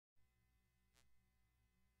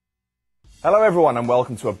Hello everyone and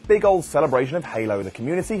welcome to a big old celebration of Halo, the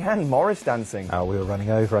community and Morris dancing. Oh, we were running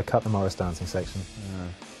over. I cut the Morris dancing section.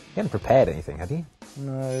 You hadn't prepared anything, had you?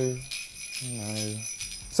 No.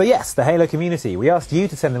 So yes, the Halo community. We asked you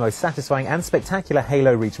to send the most satisfying and spectacular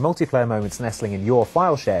Halo Reach multiplayer moments nestling in your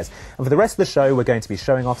file shares. And for the rest of the show, we're going to be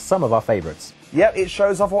showing off some of our favourites. Yep, it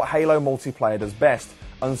shows off what Halo multiplayer does best.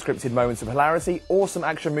 Unscripted moments of hilarity, awesome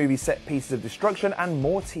action movie set pieces of destruction, and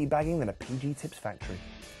more teabagging than a PG Tips factory.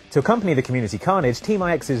 To accompany the community carnage, Team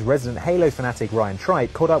IX's resident Halo fanatic Ryan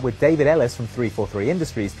Trite caught up with David Ellis from 343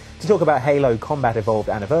 Industries to talk about Halo Combat Evolved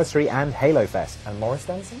Anniversary and Halo Fest. And Morris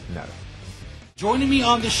dancing? No. Joining me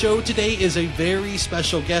on the show today is a very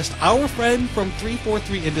special guest, our friend from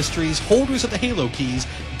 343 Industries, holders of the Halo keys,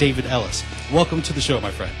 David Ellis. Welcome to the show, my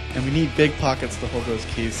friend. And we need big pockets to hold those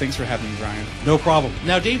keys. Thanks for having me, Ryan. No problem.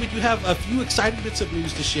 Now, David, you have a few exciting bits of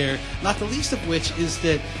news to share, not the least of which is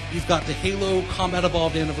that you've got the Halo Combat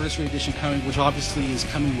Evolved Anniversary Edition coming, which obviously is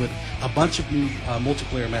coming with a bunch of new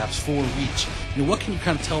multiplayer maps for Reach. What can you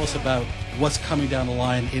kind of tell us about what's coming down the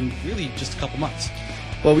line in really just a couple months?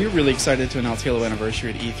 Well, we were really excited to announce Halo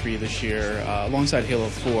Anniversary at E3 this year, alongside Halo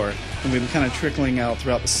 4, and we've been kind of trickling out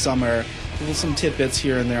throughout the summer with some tidbits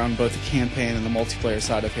here and there on both the campaign and the multiplayer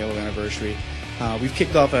side of Halo Anniversary. We've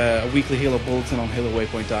kicked off a weekly Halo bulletin on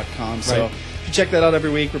HaloWaypoint.com, so if you check that out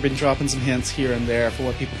every week, we've been dropping some hints here and there for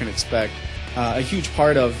what people can expect. A huge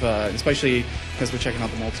part of, especially because we're checking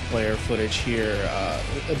out the multiplayer footage here,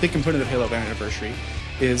 a big component of Halo Anniversary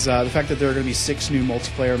is the fact that there are going to be 6 new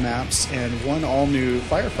multiplayer maps and 1 all-new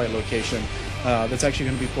firefight location that's actually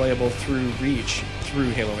going to be playable through Reach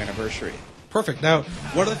through Halo Anniversary. Perfect. Now,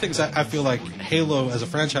 one of the things I feel like Halo as a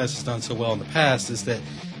franchise has done so well in the past is that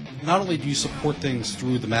not only do you support things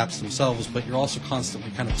through the maps themselves, but you're also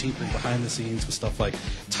constantly kind of tinkering behind the scenes with stuff like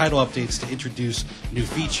title updates to introduce new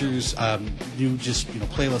features, new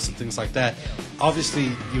playlists and things like that.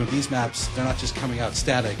 Obviously, these maps, they're not just coming out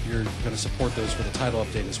static. You're going to support those with a title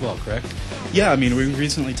update as well, correct? Yeah, I mean, we've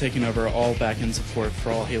recently taken over all back-end support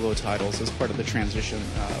for all Halo titles as part of the transition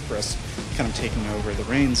for us kind of taking over the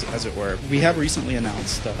reins, as it were. We have recently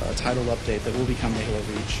announced a title update that will be coming to Halo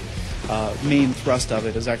Reach. Main thrust of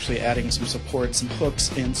it is actually adding some support, some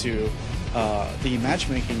hooks into the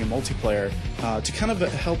matchmaking and multiplayer to kind of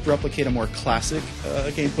help replicate a more classic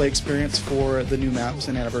gameplay experience for the new maps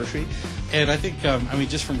and Anniversary. And I think,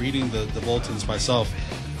 just from reading the bulletins myself,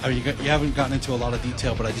 you haven't gotten into a lot of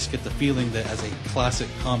detail, but I just get the feeling that as a classic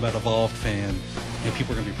Combat Evolved fan,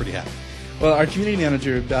 people are going to be pretty happy. Well, our community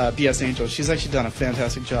manager, BS Angel, she's actually done a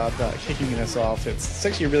fantastic job kicking this off. It's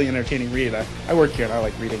actually a really entertaining read. I work here and I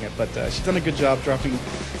like reading it, but she's done a good job dropping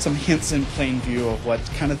some hints in plain view of what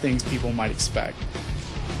kind of things people might expect.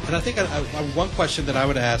 And I think one question that I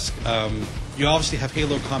would ask, you obviously have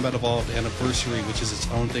Halo Combat Evolved Anniversary, which is its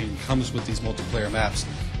own thing and comes with these multiplayer maps,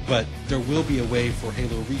 but there will be a way for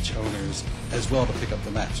Halo Reach owners as well to pick up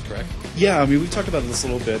the maps, correct? Yeah, I mean, we've talked about this a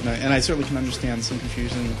little bit, and I certainly can understand some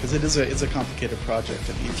confusion because it's a complicated project.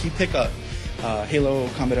 I mean, if you pick up Halo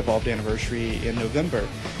Combat Evolved Anniversary in November,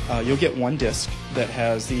 you'll get 1 disc that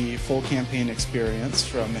has the full campaign experience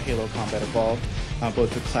from Halo Combat Evolved,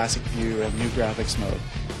 both the classic view and new graphics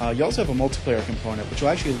mode. You also have a multiplayer component, which will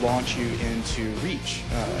actually launch you into Reach,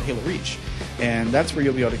 Halo Reach, and that's where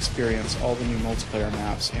you'll be able to experience all the new multiplayer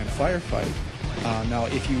maps and firefight. Now,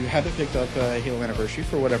 if you haven't picked up Halo Anniversary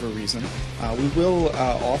for whatever reason, we will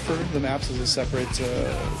offer the maps as a separate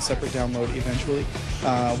download eventually.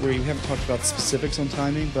 We haven't talked about specifics on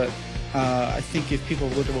timing, but I think if people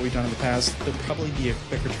look at what we've done in the past, there'll probably be a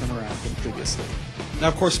quicker turnaround than previously. Now,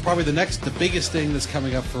 of course, probably the biggest thing that's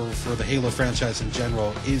coming up for the Halo franchise in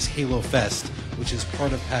general is Halo Fest, which is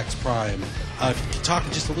part of PAX Prime. Talk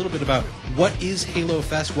just a little bit about what is Halo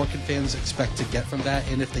Fest, what can fans expect to get from that,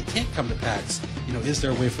 and if they can't come to PAX, is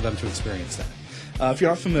there a way for them to experience that? If you're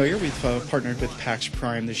not familiar, we've partnered with PAX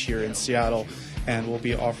Prime this year in Seattle, and we'll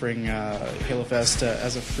be offering Halo Fest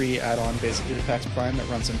as a free add-on basically to PAX Prime that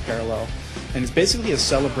runs in parallel. And it's basically a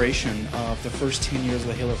celebration of the first 10 years of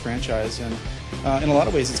the Halo franchise, and in a lot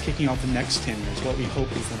of ways it's kicking off the next 10 years, what we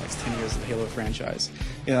hope is the next 10 years of the Halo franchise.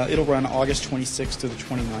 It'll run August 26th to the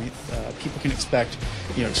 29th. People can expect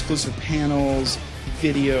exclusive panels,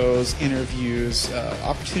 videos, interviews,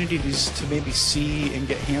 opportunities to maybe see and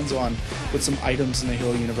get hands-on with some items in the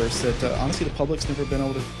Halo universe that honestly the public's never been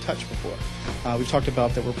able to touch before. We've talked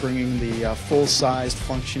about that we're bringing the full-sized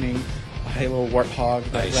functioning Halo Warthog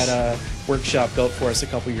that Retta workshop built for us a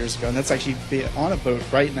couple years ago, and that's actually on a boat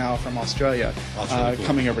right now from Australia, Really cool.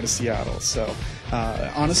 coming over to Seattle. So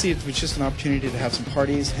honestly, it was just an opportunity to have some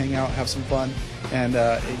parties, hang out, have some fun, and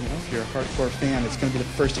if you're a hardcore fan, it's going to be the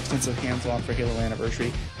first extensive hands-on for Halo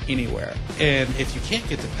Anniversary anywhere. And if you can't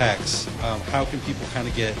get to PAX, how can people kind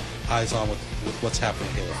of get eyes on with what's happening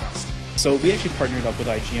at Halo Fest? So we actually partnered up with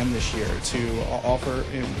IGN this year to offer,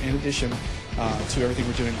 in addition to everything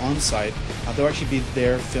we're doing on site, they'll actually be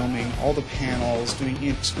there filming all the panels, doing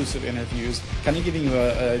exclusive interviews, kind of giving you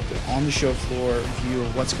a on-the-show floor view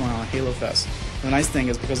of what's going on at Halo Fest. And the nice thing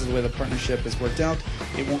is, because of the way the partnership is worked out,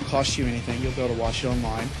 it won't cost you anything. You'll be able to watch it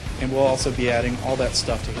online, and we'll also be adding all that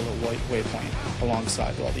stuff to Halo Waypoint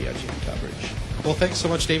alongside all the IGN coverage. Well, thanks so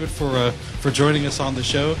much, David, for joining us on the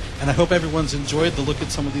show, and I hope everyone's enjoyed the look at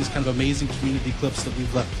some of these kind of amazing community clips that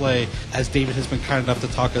we've let play, as David has been kind enough to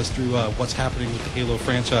talk us through what's happening with the Halo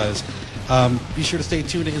franchise. Be sure to stay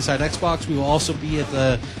tuned to Inside Xbox. We will also be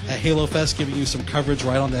at Halo Fest giving you some coverage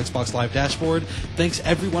right on the Xbox Live dashboard. Thanks,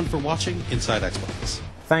 everyone, for watching Inside Xbox.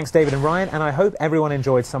 Thanks, David and Ryan, and I hope everyone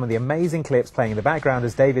enjoyed some of the amazing clips playing in the background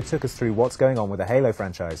as David took us through what's going on with the Halo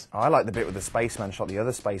franchise. I like the bit with the spaceman shot the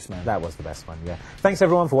other spaceman. That was the best one, yeah. Thanks,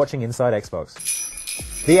 everyone, for watching Inside Xbox.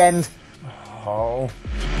 The end. Oh.